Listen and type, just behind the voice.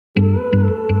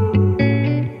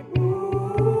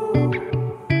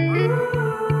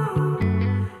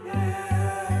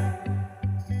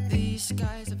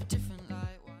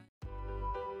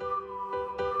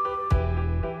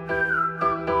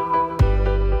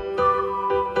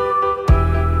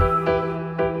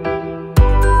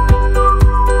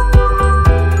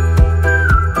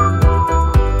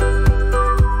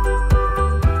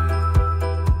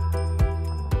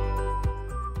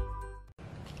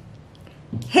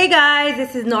Hey guys,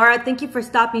 this is Nora. Thank you for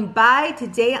stopping by.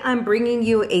 Today I'm bringing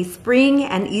you a spring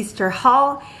and Easter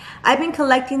haul. I've been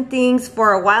collecting things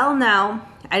for a while now.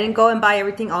 I didn't go and buy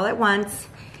everything all at once.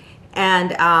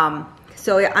 And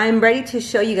so I'm ready to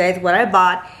show you guys what I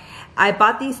bought. I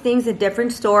bought these things at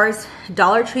different stores.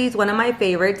 Dollar Tree is one of my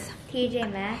favorites.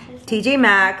 TJ Maxx. TJ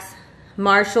Maxx,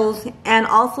 Marshall's, and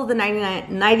also the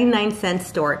 99-cent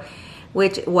store,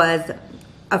 which was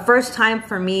a first time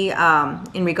for me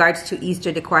in regards to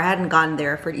Easter decor. I hadn't gone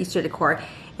there for Easter decor,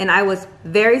 and I was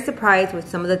very surprised with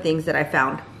some of the things that I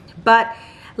found. But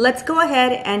let's go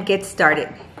ahead and get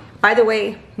started. By the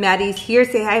way, Maddie's here.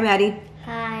 Say hi, Maddie.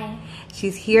 Hi.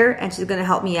 She's here and she's gonna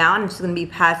help me out, and she's gonna be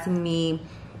passing me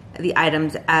the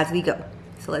items as we go.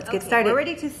 So let's get started. We're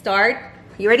ready to start.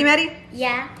 You ready, Maddie?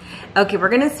 Yeah. Okay, we're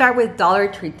gonna start with Dollar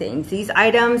Tree things. These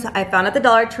items I found at the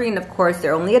Dollar Tree, and of course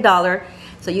they're only $1,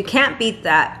 so you can't beat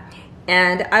that.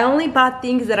 And I only bought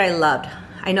things that I loved.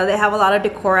 I know they have a lot of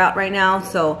decor out right now,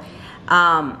 so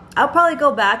I'll probably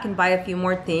go back and buy a few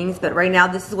more things, but right now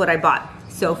this is what I bought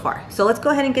so far. So let's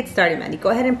go ahead and get started, Maddie. Go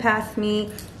ahead and pass me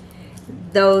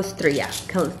those three. Yeah,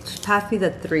 pass me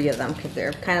the three of them because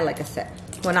they're kind of like a set.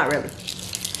 Well, not really.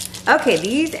 Okay,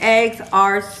 these eggs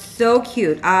are so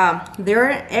cute. They're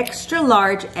an extra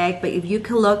large egg, but if you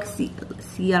can look, see,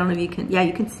 I don't know if you can, yeah,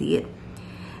 you can see it.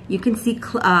 You can see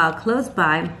close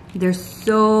by. They're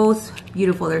so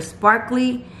beautiful. They're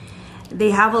sparkly. They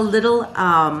have a little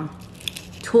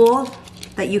tool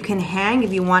that you can hang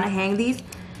if you want to hang these.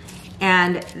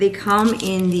 And they come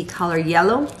in the color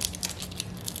yellow,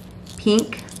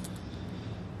 pink.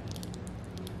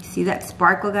 See that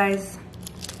sparkle, guys?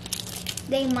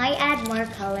 They might add more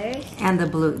colors. And the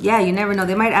blue. Yeah, you never know.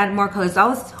 They might add more colors. I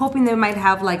was hoping they might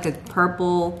have like a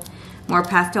purple, more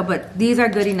pastel, but these are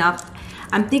good enough.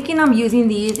 I'm thinking I'm using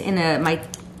these in my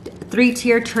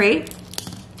 3-tier tray.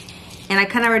 And I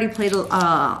kind of already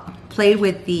played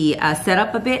with the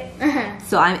setup a bit.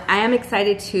 So I am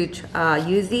excited to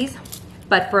use these.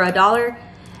 But for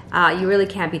 $1, you really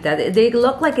can't beat that. They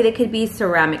look like it could be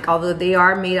ceramic, although they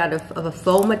are made out of a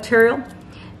foam material.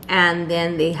 And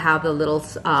then they have the little,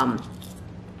 I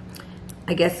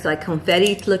guess like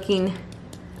confetti looking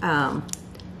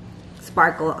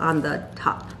sparkle on the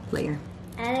top layer.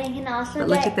 And it can also but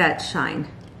look at that shine.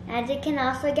 And it can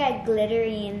also get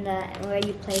glittery in the where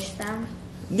you place them.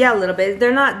 Yeah, a little bit. They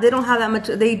don't have that much.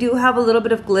 They do have a little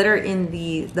bit of glitter in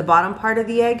the bottom part of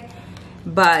the egg,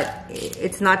 but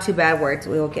it's not too bad where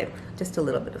we'll get just a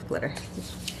little bit of glitter.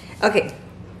 Okay,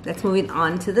 let's move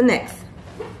on to the next.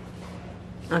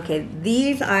 Okay,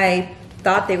 these I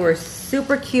thought they were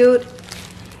super cute,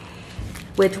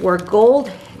 which were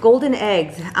golden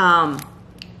eggs.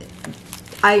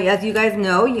 As you guys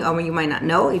know, or you might not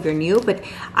know if you're new, but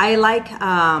I like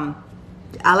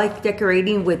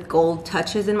decorating with gold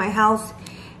touches in my house,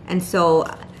 and so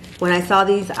when I saw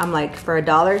these, I'm like, for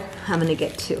 $1, I'm gonna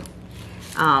get 2.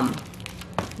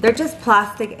 They're just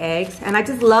plastic eggs, and I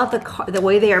just love the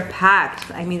way they are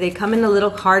packed. I mean, they come in a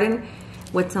little carton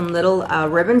with some little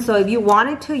ribbon, so if you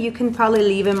wanted to, you can probably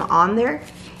leave them on there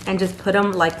and just put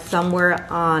them like somewhere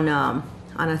on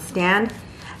a stand,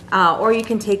 or you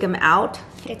can take them out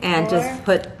and just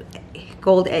put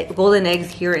golden eggs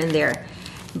here and there.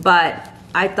 But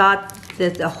I thought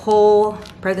that the whole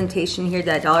presentation here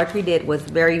that Dollar Tree did was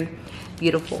very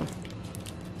beautiful.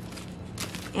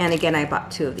 And again, I bought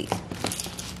 2 of these.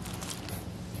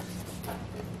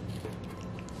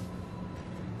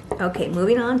 Okay,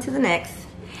 moving on to the next.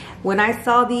 When I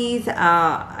saw these,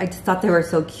 I just thought they were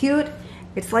so cute.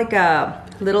 It's like a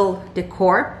little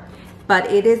decor, but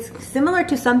it is similar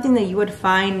to something that you would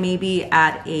find maybe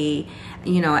at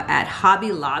at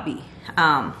Hobby Lobby.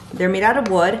 They're made out of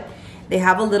wood. They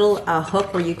have a little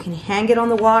hook where you can hang it on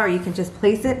the wall, or you can just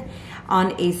place it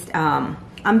on a,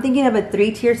 I'm thinking of a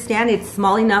 3-tier stand. It's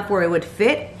small enough where it would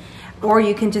fit, or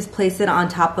you can just place it on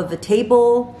top of a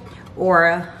table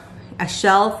or a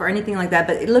shelf or anything like that.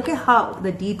 But look at how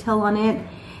the detail on it.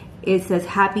 It says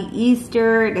Happy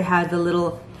Easter. It has the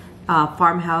little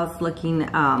farmhouse looking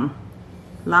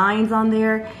lines on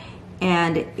there,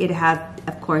 and it has,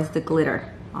 of course, the glitter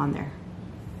on there.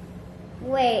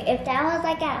 Wait, if that was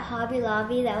like at Hobby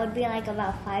Lobby, that would be like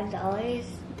about $5.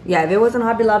 Yeah, if it was in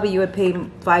Hobby Lobby, you would pay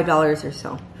 $5 or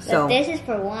so. But this is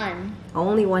for $1.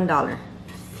 Only $1.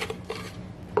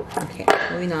 Okay,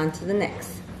 moving on to the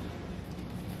next.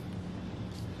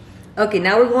 Okay,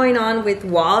 now we're going on with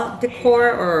wall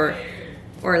decor,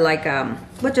 or like well,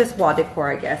 just wall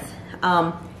decor, I guess.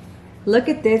 Look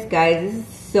at this, guys. This is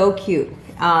so cute.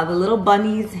 The little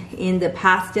bunnies in the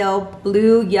pastel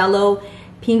blue, yellow,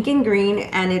 pink, and green,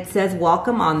 and it says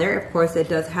welcome on there. Of course, it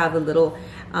does have a little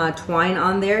twine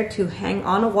on there to hang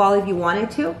on a wall if you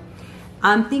wanted to.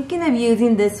 I'm thinking of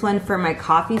using this one for my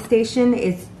coffee station.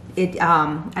 Right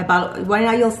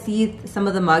now you'll see some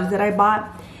of the mugs that I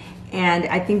bought, and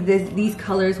I think these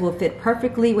colors will fit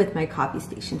perfectly with my coffee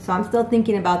station. So I'm still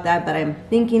thinking about that, but I'm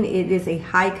thinking it is a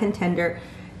high contender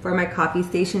for my coffee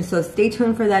station. So stay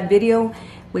tuned for that video,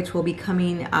 which will be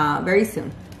coming very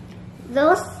soon.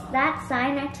 That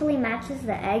sign actually matches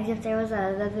the eggs if there was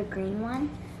another green one.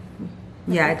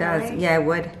 Yeah, it does. Colors. Yeah, it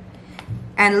would.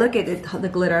 And look at it, the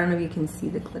glitter. I don't know if you can see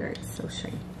the glitter. It's so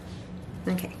shiny.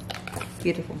 Okay,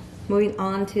 beautiful. Moving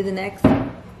on to the next.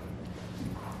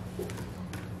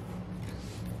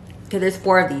 Okay, there's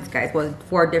 4 of these, guys. Well,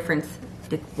 4 different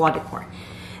wall decor.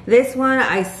 This one,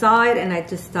 I saw it and I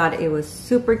just thought it was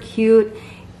super cute.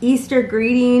 Easter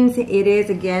greetings. It is,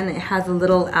 again, it has a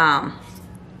little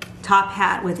top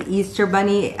hat with Easter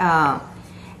bunny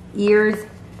ears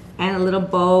and a little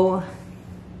bow.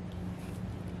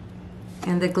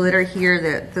 And the glitter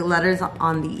here, the letters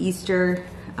on the Easter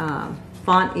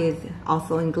font is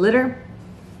also in glitter.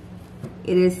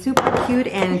 It is super cute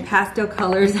and pastel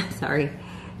colors. Sorry.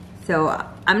 So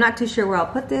I'm not too sure where I'll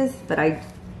put this, but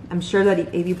I'm sure that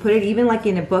if you put it even like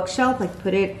in a bookshelf, like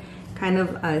put it kind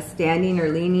of standing or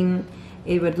leaning,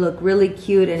 it would look really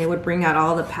cute and it would bring out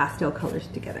all the pastel colors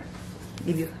together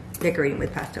if you're decorating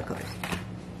with pastel colors.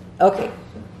 Okay.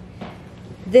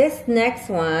 This next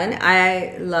one,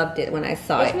 I loved it when I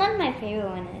saw it. It's one of my favorite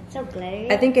ones. It's so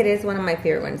glittery. I think it is one of my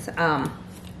favorite ones.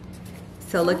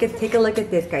 So take a look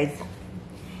at this, guys.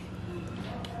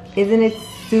 Isn't it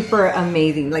super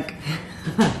amazing? Like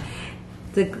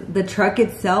the truck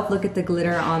itself, look at the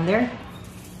glitter on there.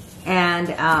 And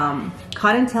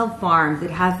Cottontail Farms,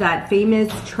 it has that famous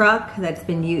truck that's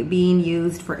been being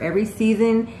used for every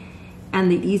season, and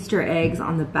the Easter eggs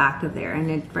on the back of there. And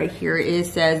it right here it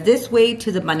says, "This way to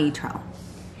the bunny trail."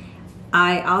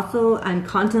 I'm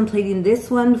contemplating this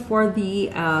one for the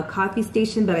coffee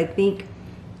station, but I think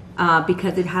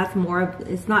because it has more of,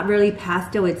 it's not really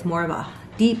pastel, it's more of a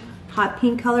deep hot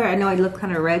pink color. I know it looks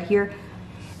kind of red here,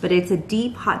 but it's a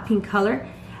deep hot pink color.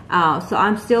 So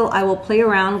I will play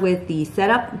around with the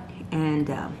setup, and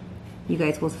you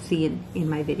guys will see it in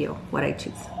my video what I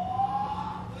choose.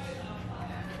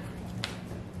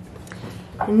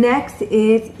 Next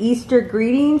is Easter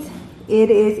greetings. It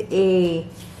is a,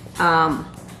 I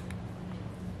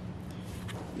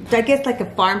guess like a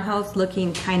farmhouse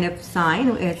looking kind of sign.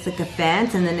 It's like a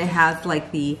fence, and then it has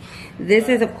like this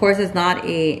is of course is not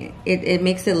it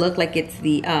makes it look like it's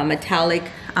the metallic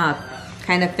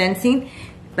kind of fencing,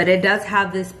 but it does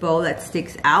have this bow that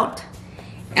sticks out.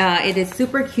 It is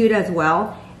super cute as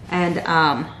well, and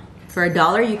for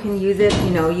 $1 you can use it. You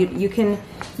know, you can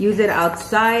use it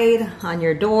outside on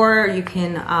your door. You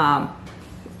can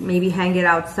maybe hang it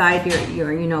outside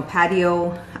your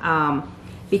patio,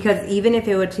 because even if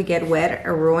it were to get wet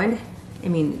or ruined, I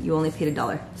mean, you only paid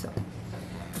 $1. So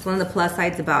it's one of the plus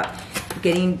sides about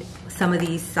getting some of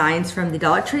these signs from the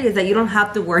Dollar Tree, is that you don't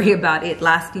have to worry about it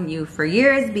lasting you for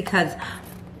years, because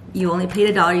you only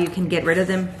paid $1. You can get rid of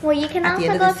them. Well, you can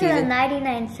also go to the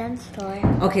 99-cent store.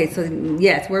 Okay, so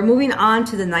yes, we're moving on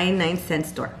to the 99-cent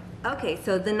store. Okay,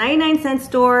 so the 99-cent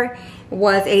store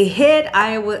was a hit.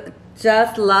 I would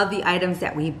just love the items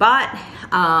that we bought.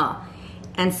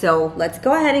 And so let's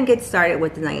go ahead and get started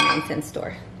with the 99-cent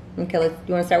store. Okay,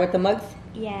 you want to start with the mugs?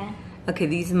 Yeah. Okay,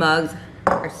 these mugs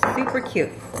are super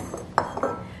cute.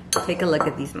 Take a look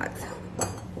at these mugs.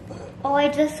 Oh, I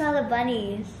just saw the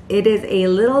bunnies. It is a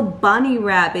little bunny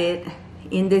rabbit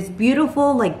in this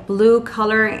beautiful like blue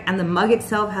color, and the mug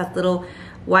itself has little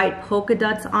white polka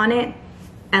dots on it.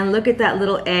 And look at that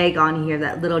little egg on here,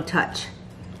 that little touch.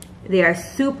 They are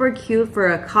super cute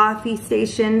for a coffee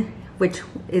station, which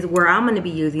is where I'm going to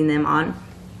be using them on.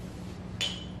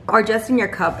 Or just in your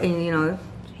cup, and you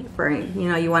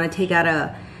want to take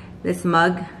out this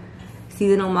mug,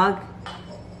 seasonal mug,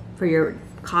 for your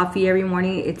coffee every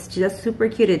morning. It's just super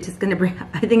cute. It's just gonna bring,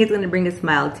 I think it's gonna bring a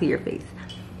smile to your face.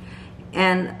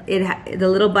 And the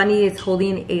little bunny is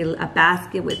holding a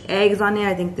basket with eggs on it.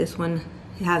 I think this one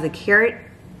has a carrot,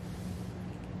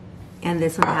 and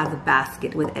this one has a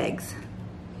basket with eggs.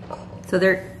 So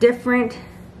they're different,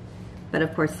 but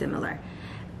of course similar.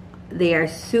 They are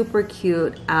super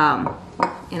cute, and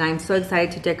I'm so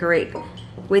excited to decorate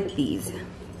with these.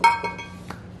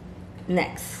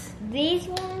 Next. These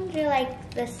ones are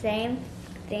like the same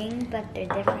thing, but they're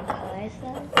different colors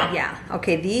though. Yeah,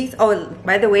 okay, these, oh,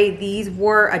 by the way, these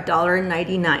were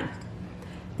 $1.99.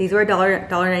 These were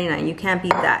 $1.99. You can't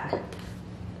beat that.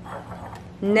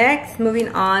 Next, moving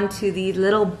on to these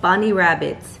little bunny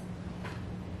rabbits.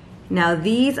 Now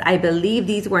these, I believe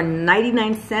these were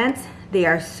 99 cents. They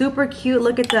are super cute.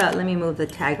 Look at the, let me move the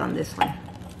tag on this one.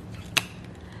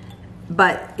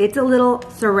 But it's a little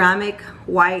ceramic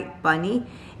white bunny,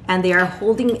 and they are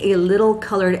holding a little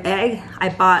colored egg. I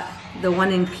bought the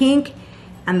one in pink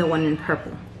and the one in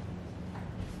purple.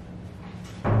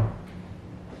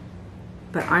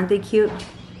 But aren't they cute?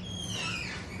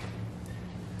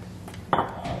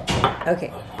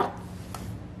 Okay.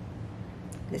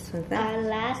 This one's that. Our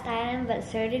last item, but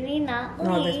certainly not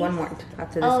least. No, there's one more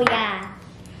after this. Oh, one. yeah.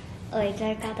 Oh, I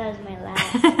thought that was my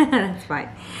last. That's fine.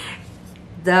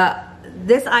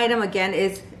 This item again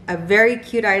is a very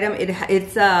cute item.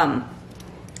 It's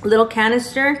little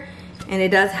canister, and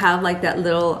it does have like that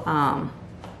little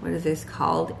what is this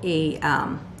called? A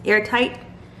airtight.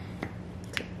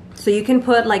 So you can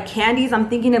put like candies. I'm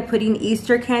thinking of putting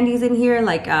Easter candies in here,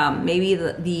 like maybe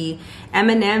the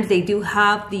M&Ms. They do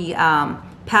have the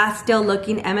pastel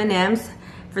looking M&Ms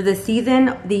for the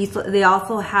season. They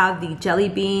also have the jelly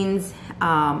beans,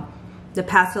 the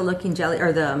pastel looking jelly,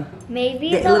 or the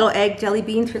little egg jelly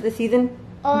beans for the season.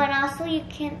 Oh, and also you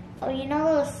can, you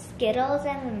know those Skittles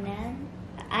M&M?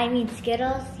 I mean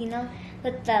Skittles, you know,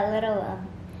 with the little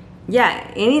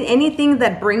yeah, anything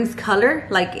that brings color,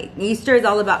 like Easter is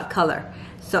all about color.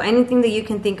 So anything that you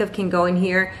can think of can go in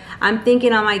here. I'm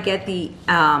thinking I might get the,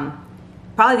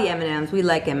 probably the M&Ms. We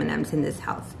like M&Ms in this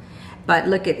house. But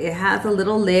look, it has a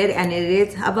little lid, and it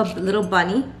is of a little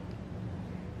bunny.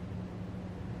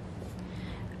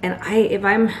 And I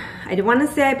want to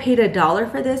say I paid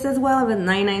 $1 for this as well, with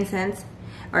 99 cents.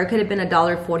 Or it could have been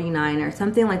 $1.49 or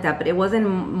something like that, but it wasn't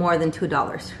more than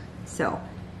 $2. So,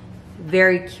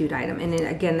 very cute item. And then,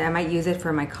 again, I might use it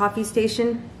for my coffee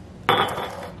station,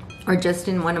 or just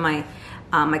in one of my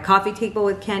my coffee table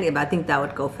with candy. But I think that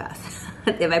would go fast.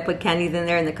 If I put candies in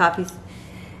there in the coffee,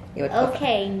 it would go fast.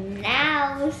 Okay,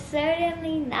 now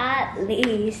certainly not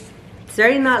least.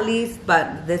 Certainly not least,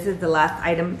 but this is the last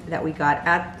item that we got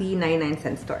at the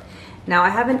 99-cent store. Now I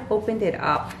haven't opened it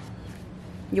up.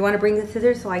 You want to bring the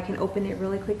scissors so I can open it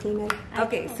really quickly, Maddie?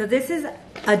 Okay, so this is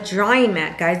a drying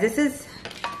mat, guys. This is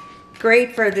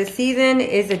great for the season.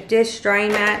 Is a dish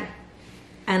drying mat,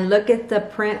 and look at the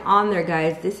print on there,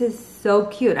 guys. This is so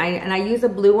cute. I use a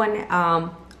blue one,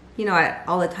 you know,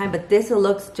 all the time, but this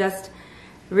looks just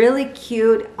really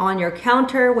cute on your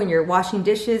counter when you're washing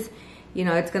dishes. You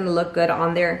know, it's gonna look good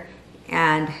on there.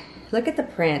 And look at the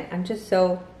print. I'm just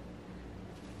so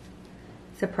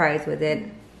surprised with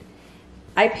it.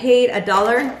 I paid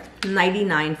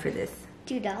 $1.99 for this.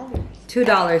 $2.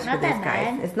 $2 for this, guys.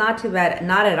 Bad. It's not too bad,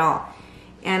 not at all.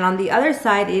 And on the other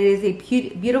side, it is a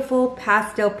beautiful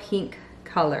pastel pink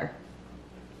color.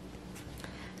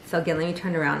 So again, let me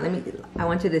turn around. I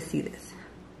want you to see this.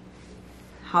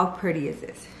 How pretty is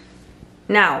this?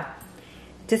 Now,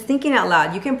 just thinking out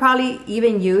loud, you can probably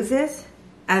even use this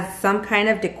as some kind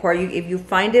of decor. If you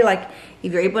find it, like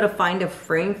if you're able to find a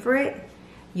frame for it,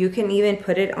 you can even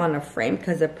put it on a frame,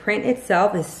 because the print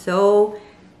itself is so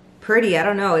pretty. I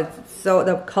don't know,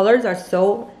 the colors are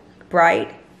so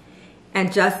bright,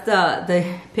 and just the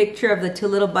picture of the two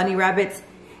little bunny rabbits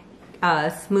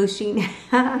smooshing,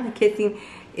 kissing,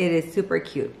 it is super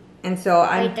cute. And so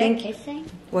I'm thinking, kissing?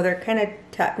 Well, they're kind of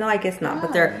no, I guess not,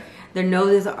 but their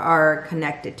noses are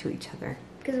connected to each other.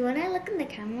 Because when I look in the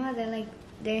camera, they're like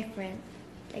different,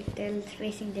 like they're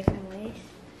facing different ways.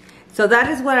 So that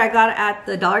is what I got at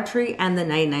the Dollar Tree and the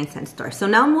 99-cent store. So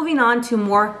now moving on to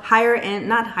more higher end,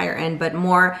 not higher end, but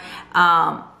more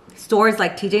stores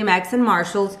like TJ Maxx and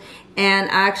Marshall's. And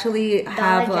I actually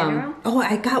have, oh,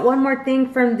 I got one more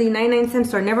thing from the 99-cent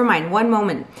store. Never mind, one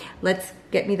moment. Let's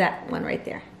get me that one right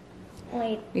there.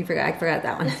 Wait. I forgot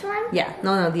that one. This one? Yeah,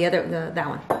 no, the other, that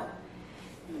one.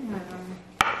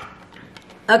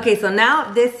 Okay, so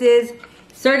now this is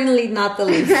certainly not the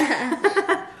least.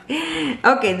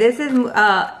 Okay, this is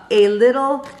a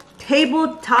little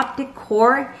tabletop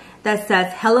decor that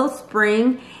says Hello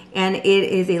Spring, and it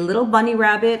is a little bunny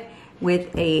rabbit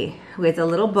with a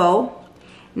little bow.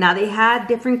 Now they had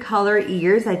different color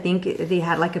ears. I think they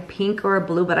had like a pink or a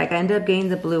blue, but I ended up getting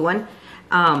the blue one.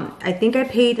 I think I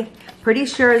paid, pretty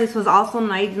sure this was also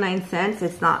 99 cents.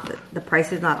 It's not, the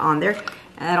price is not on there.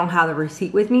 I don't have the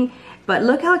receipt with me, but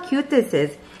look how cute this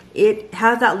is. It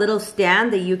has that little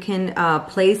stand that you can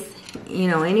place, you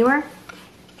know, anywhere.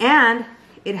 And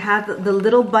it has, the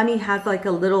little bunny has like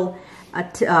a little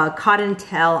cotton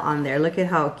tail on there. Look at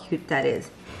how cute that is.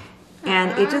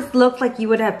 And it just looks like you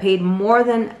would have paid more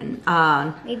than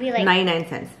maybe like 99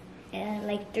 cents.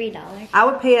 like $3. I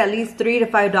would pay at least $3 to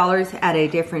 $5 at a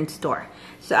different store.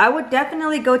 So I would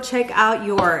definitely go check out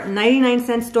your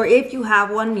 99-cent store if you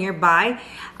have one nearby.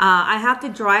 I have to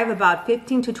drive about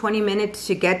 15 to 20 minutes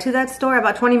to get to that store,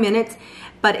 about 20 minutes,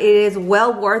 but it is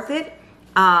well worth it.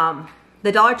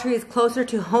 The Dollar Tree is closer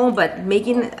to home, but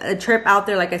making a trip out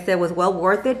there, like I said, was well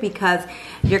worth it because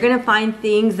you're gonna find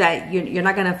things that you're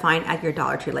not gonna find at your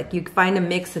Dollar Tree. Like you find a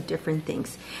mix of different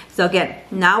things. So again,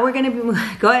 now we're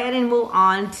gonna go ahead and move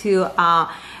on to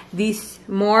these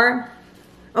more.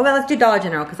 Okay, let's do Dollar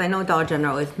General because I know Dollar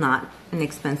General is not an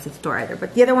expensive store either,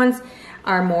 but the other ones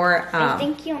are more. I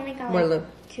think you only got like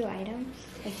 2 items.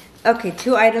 Okay,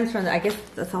 2 items from I guess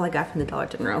that's all I got from the Dollar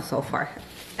General so far.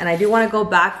 And I do want to go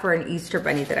back for an Easter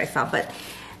bunny that I saw. But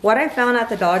what I found at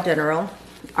the Dollar General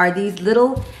are these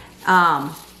little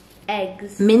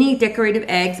eggs. Mini decorative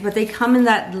eggs, but they come in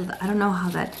that, I don't know how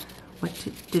that, what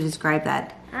to describe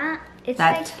that. It's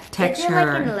that like, texture. Is it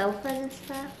like in loafers and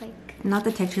stuff? Like not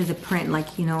the texture, the print.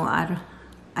 Like, you know,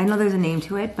 I know there's a name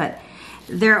to it, but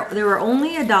they were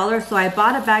only $1, so I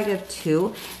bought a bag of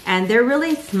 2, and they're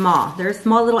really small. They're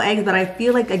small little eggs, but I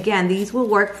feel like, again, these will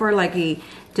work for like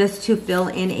just to fill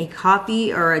in a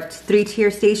coffee or a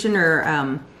 3-tier station or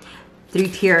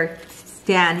 3-tier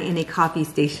stand in a coffee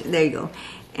station. There you go.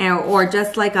 And, or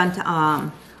just like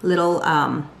on little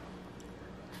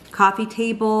coffee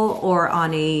table or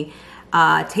on a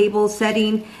table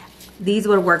setting. These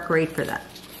would work great for that.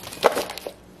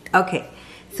 Okay,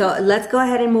 so let's go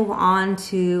ahead and move on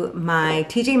to my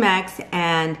TJ Maxx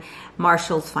and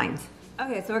Marshall's finds.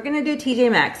 Okay, so we're gonna do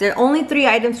TJ Maxx. There are only 3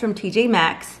 items from TJ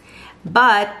Maxx,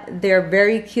 but they're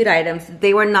very cute items.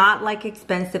 They were not like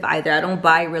expensive either. I don't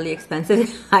buy really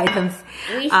expensive items.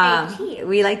 We stay cheap.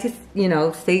 We like to, you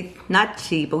know, stay not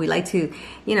cheap, but we like to,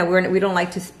 you know, we don't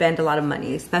like to spend a lot of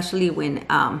money, especially when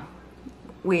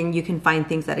you can find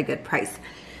things at a good price.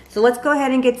 So let's go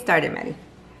ahead and get started, Maddie.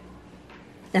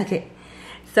 Okay,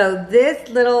 so this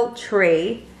little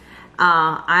tray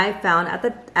I found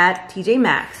at TJ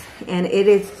Maxx, and it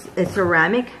is a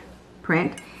ceramic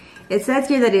print. It says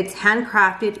here that it's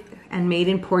handcrafted and made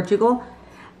in Portugal.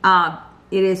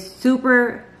 It is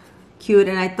super cute,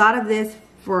 and I thought of this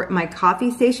for my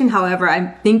coffee station. However,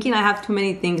 I'm thinking I have too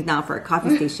many things now for a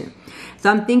coffee station. So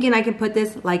I'm thinking I can put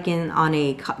this like on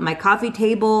my coffee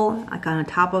table, like on the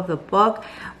top of the book,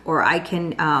 or I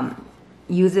can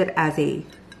use it as a,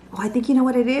 I think you know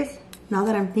what it is? Now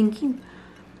that I'm thinking,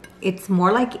 it's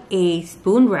more like a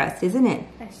spoon rest, isn't it?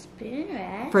 A spoon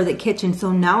rest? For the kitchen.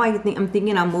 So now I'm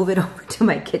thinking I'll move it over to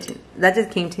my kitchen. That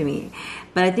just came to me.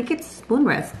 But I think it's spoon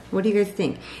rest. What do you guys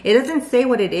think? It doesn't say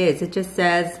what it is. It just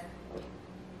says,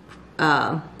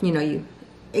 you know,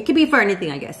 it could be for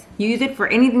anything, I guess. You use it for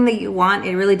anything that you want.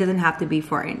 It really doesn't have to be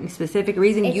for any specific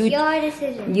reason. It's your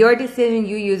decision. Your decision.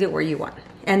 You use it where you want.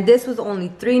 And this was only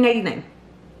 $3.99.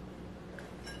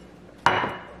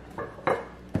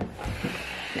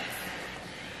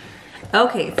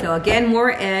 Okay, so again,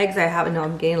 more eggs.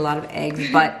 I'm getting a lot of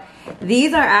eggs, but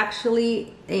these are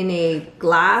actually in a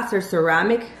glass or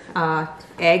ceramic.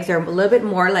 Eggs are a little bit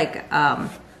more like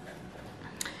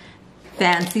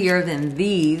fancier than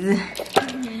these.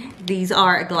 Mm-hmm. These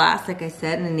are a glass, like I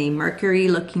said, in a mercury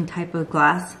looking type of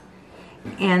glass.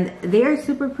 And they are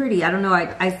super pretty. I don't know,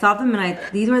 I saw them and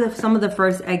these were some of the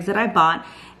first eggs that I bought.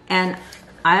 And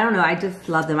I don't know, I just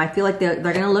love them. I feel like they're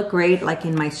gonna look great like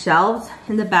in my shelves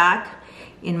in the back,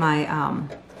 in my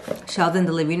shelves in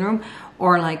the living room,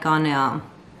 or like on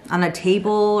a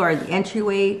table or the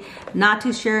entryway. Not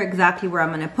too sure exactly where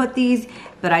I'm gonna put these,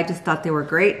 but I just thought they were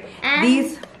great. And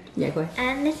these, yeah, go ahead.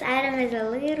 And this item is a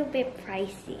little bit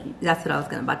pricey. That's what I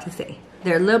was about to say.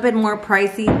 They're a little bit more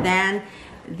pricey than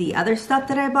the other stuff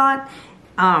that I bought.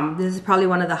 This is probably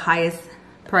one of the highest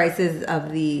prices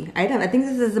of the item. I think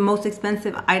this is the most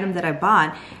expensive item that I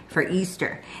bought for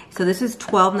Easter. So this is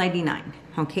 $12.99.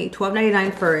 Okay,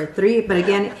 $12.99 for 3. But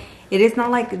again, it is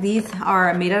not like these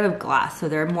are made out of glass, so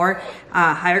they're more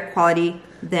higher quality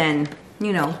than,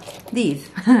 you know, these.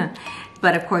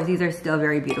 But of course, these are still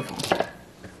very beautiful.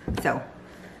 So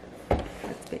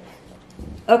that's big.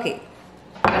 Okay,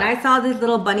 when I saw this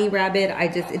little bunny rabbit,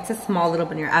 it's a small little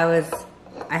bunny.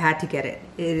 I had to get it.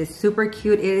 It is super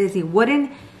cute. It is a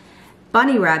wooden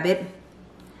bunny rabbit,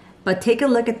 but take a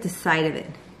look at the side of it.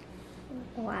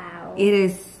 Wow. It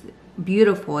is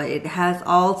beautiful. It has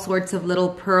all sorts of little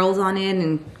pearls on it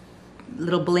and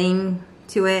little bling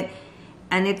to it,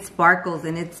 and it sparkles,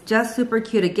 and it's just super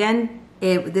cute. Again,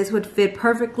 this would fit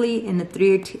perfectly in the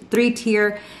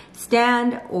 3-tier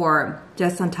stand, or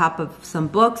just on top of some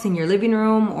books in your living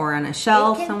room, or on a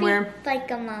shelf somewhere. Be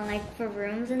like for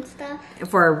rooms and stuff.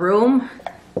 For a room,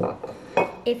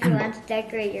 If you want to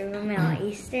decorate your room on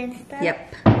Easter and stuff.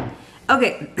 Yep.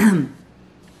 Okay.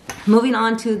 Moving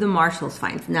on to the Marshalls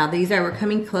finds. Now we're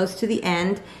coming close to the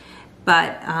end,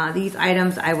 but these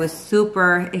items, I was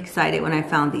super excited when I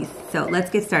found these. So let's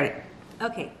get started.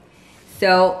 Okay.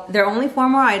 So there are only 4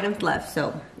 more items left.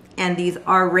 And these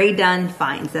are Ray Dunn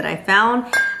finds that I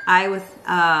found. I was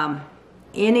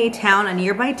in a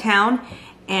nearby town,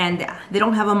 and they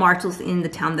don't have a Marshalls in the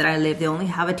town that I live. They only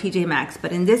have a TJ Maxx.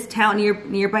 But in this town,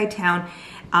 nearby town,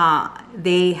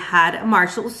 they had a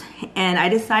Marshalls, and I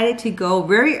decided to go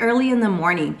very early in the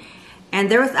morning. And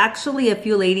there was actually a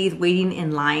few ladies waiting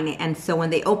in line. And so when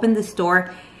they opened the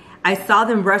store, I saw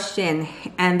them rush in,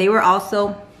 and they were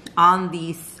also on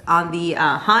the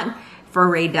hunt for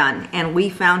Ray Dunn. And we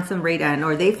found some Ray Dunn,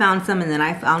 or they found some, and then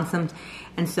I found some.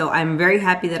 And so I'm very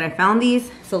happy that I found these.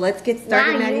 So let's get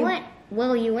started.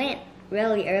 Wow, you went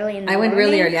really early in the morning? I went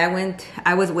really early.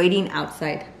 I was waiting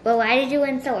outside. But why did you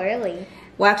went so early?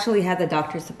 Well, actually, I had the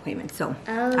doctor's appointment, so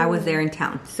I was there in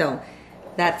town. So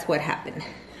that's what happened.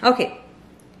 Okay,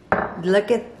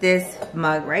 look at this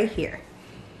mug right here.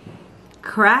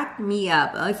 Crack me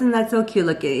up. Oh, isn't that so cute?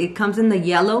 Look, it comes in the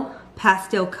yellow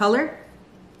pastel color.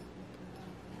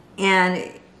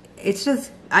 And it's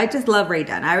just, I just love Ray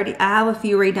Dunn. I have a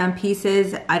few Ray Dunn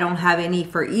pieces. I don't have any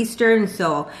for Easter, and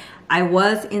so I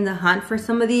was in the hunt for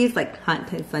some of these, like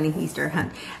hunt, it's funny, Easter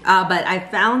hunt. But I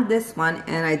found this one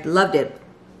and I loved it.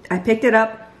 I picked it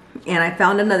up and I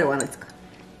found another one.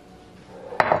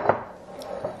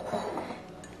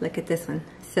 Look at this one.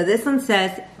 So this one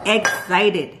says,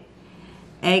 excited.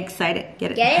 Excited,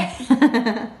 get it? Get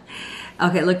it?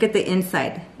 Okay, look at the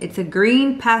inside. It's a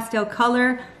green pastel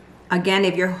color. Again,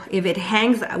 if it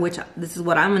hangs, which this is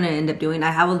what I'm gonna end up doing,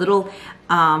 I have a little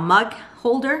mug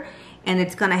holder, and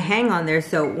it's gonna hang on there.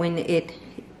 So when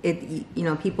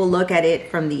people look at it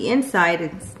from the inside,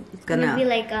 it's gonna be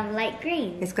like light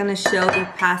green. It's gonna show the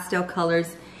pastel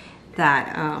colors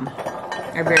that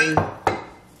are very,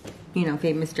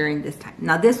 famous during this time.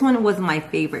 Now this one was my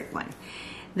favorite one.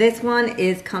 This one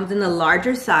comes in the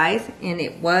larger size, and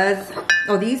it was,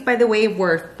 these by the way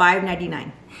were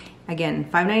 $5.99. Again,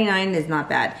 $5.99 is not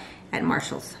bad at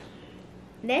Marshalls.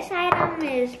 This item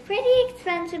is pretty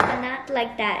expensive, but not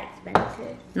like that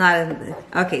expensive.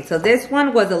 Okay, so this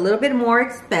one was a little bit more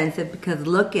expensive because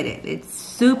look at it. It's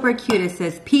super cute. It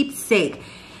says Peep Sake.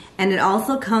 And it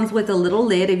also comes with a little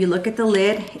lid. If you look at the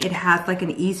lid, it has like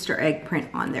an Easter egg print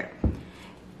on there.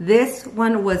 This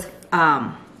one was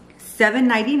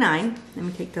 $7.99. Let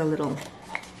me take the little,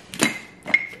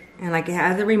 and like it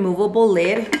has a removable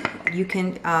lid. You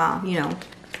can,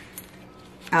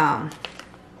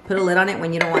 put a lid on it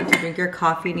when you don't want to drink your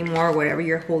coffee anymore, or whatever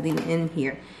you're holding in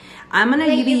here. I'm gonna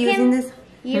be using this.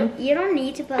 You don't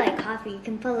need to put like coffee. You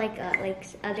can put like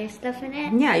other stuff in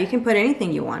it. Yeah, you can put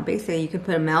anything you want. Basically, you can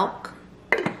put milk.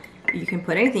 You can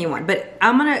put anything you want. But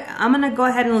I'm gonna go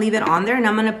ahead and leave it on there, and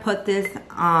I'm gonna put this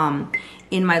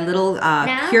in my little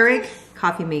Keurig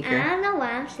coffee maker. I don't know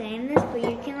why I'm saying this, but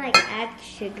you can like add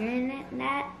sugar in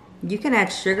it. You can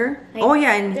add sugar? Like, oh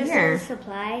yeah, in here. This is a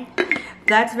supply.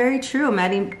 That's very true.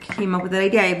 Maddie came up with that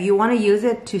idea. If you want to use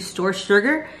it to store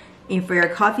sugar for your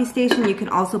coffee station, you can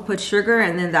also put sugar,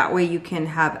 and then that way you can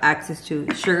have access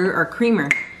to sugar or creamer.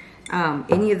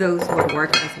 Any of those would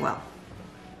work as well.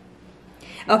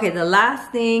 Okay, the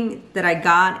last thing that I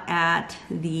got at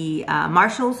the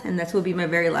Marshalls, and this will be my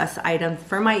very last item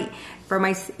for my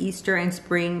Easter and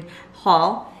spring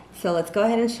haul. So let's go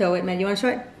ahead and show it. Maddie, you want to show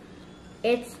it?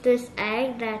 It's this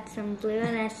egg that's in blue,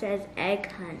 and it says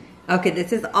Egg Hunt. Okay,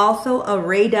 this is also a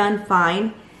Ray Dunn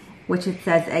find, which it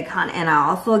says Egg Hunt. And I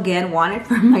also, again, want it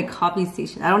for my coffee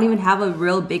station. I don't even have a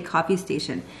real big coffee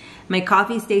station. My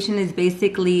coffee station is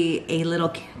basically a little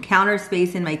counter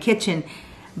space in my kitchen.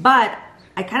 But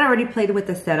I kind of already played with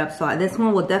the setup, so this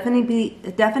one will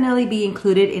definitely be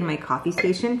included in my coffee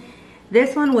station.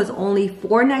 This one was only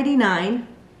 $4.99.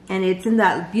 And it's in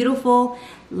that beautiful,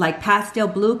 like pastel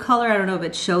blue color. I don't know if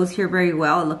it shows here very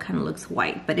well. It kind of looks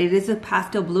white, but it is a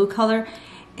pastel blue color,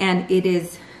 and it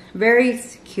is very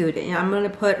cute. And I'm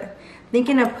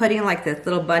thinking of putting like this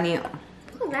little bunny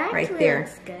right there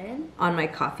on my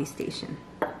coffee station.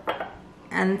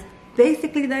 And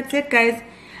basically that's it, guys.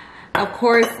 Of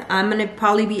course, I'm gonna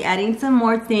probably be adding some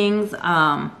more things,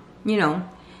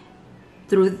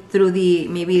 through the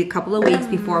maybe a couple of weeks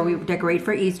before we decorate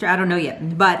for Easter. I don't know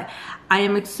yet, but I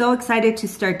am so excited to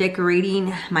start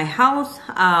decorating my house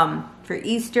for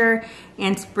Easter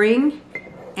and spring,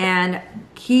 and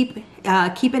keep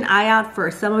an eye out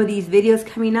for some of these videos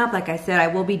coming up. Like I said, I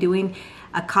will be doing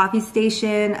a coffee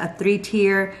station, a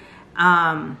 3-tier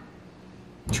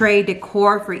tray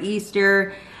decor for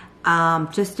Easter.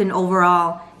 just an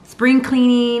overall spring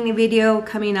cleaning video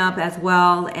coming up as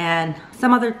well, and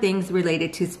some other things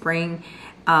related to spring.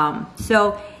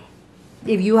 So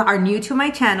if you are new to my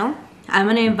channel, I'm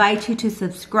going to invite you to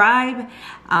subscribe.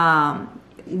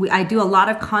 I do a lot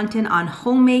of content on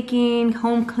homemaking,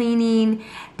 home cleaning,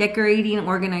 decorating,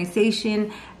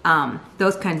 organization,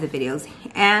 those kinds of videos.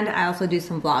 And I also do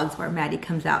some vlogs where Maddie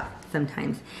comes out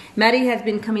sometimes. Maddie has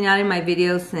been coming out in my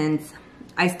videos since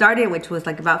I started, which was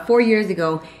like about 4 years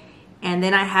ago. And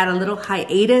then I had a little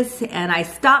hiatus and I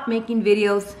stopped making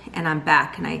videos, and I'm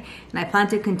back, and I plan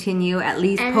to continue at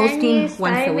least posting once a week. And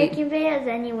then you started making videos,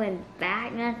 then you went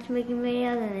back not to making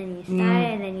videos, and then you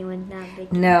started, and then you went not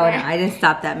making No, I didn't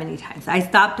stop that many times. I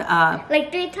stopped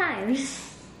like 3 times.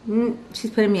 She's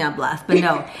putting me on blast, but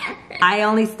no, I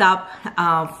only stopped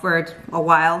for a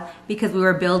while because we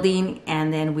were building,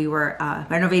 and then we were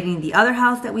renovating the other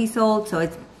house that we sold. So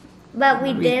it's but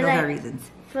we did those like are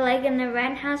reasons. For like in the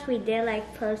rent house, we did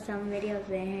like post some videos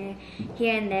in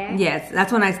here and there. Yes,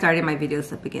 that's when I started my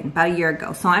videos up again, about a year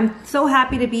ago. So I'm so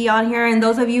happy to be on here. And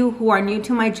those of you who are new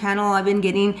to my channel, I've been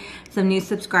getting some new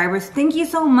subscribers. Thank you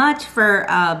so much for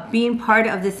being part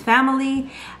of this family.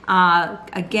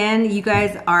 Again, you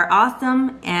guys are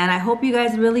awesome, and I hope you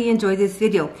guys really enjoyed this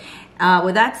video.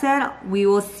 With that said, we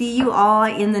will see you all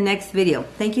in the next video.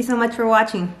 Thank you so much for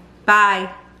watching.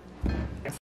 Bye.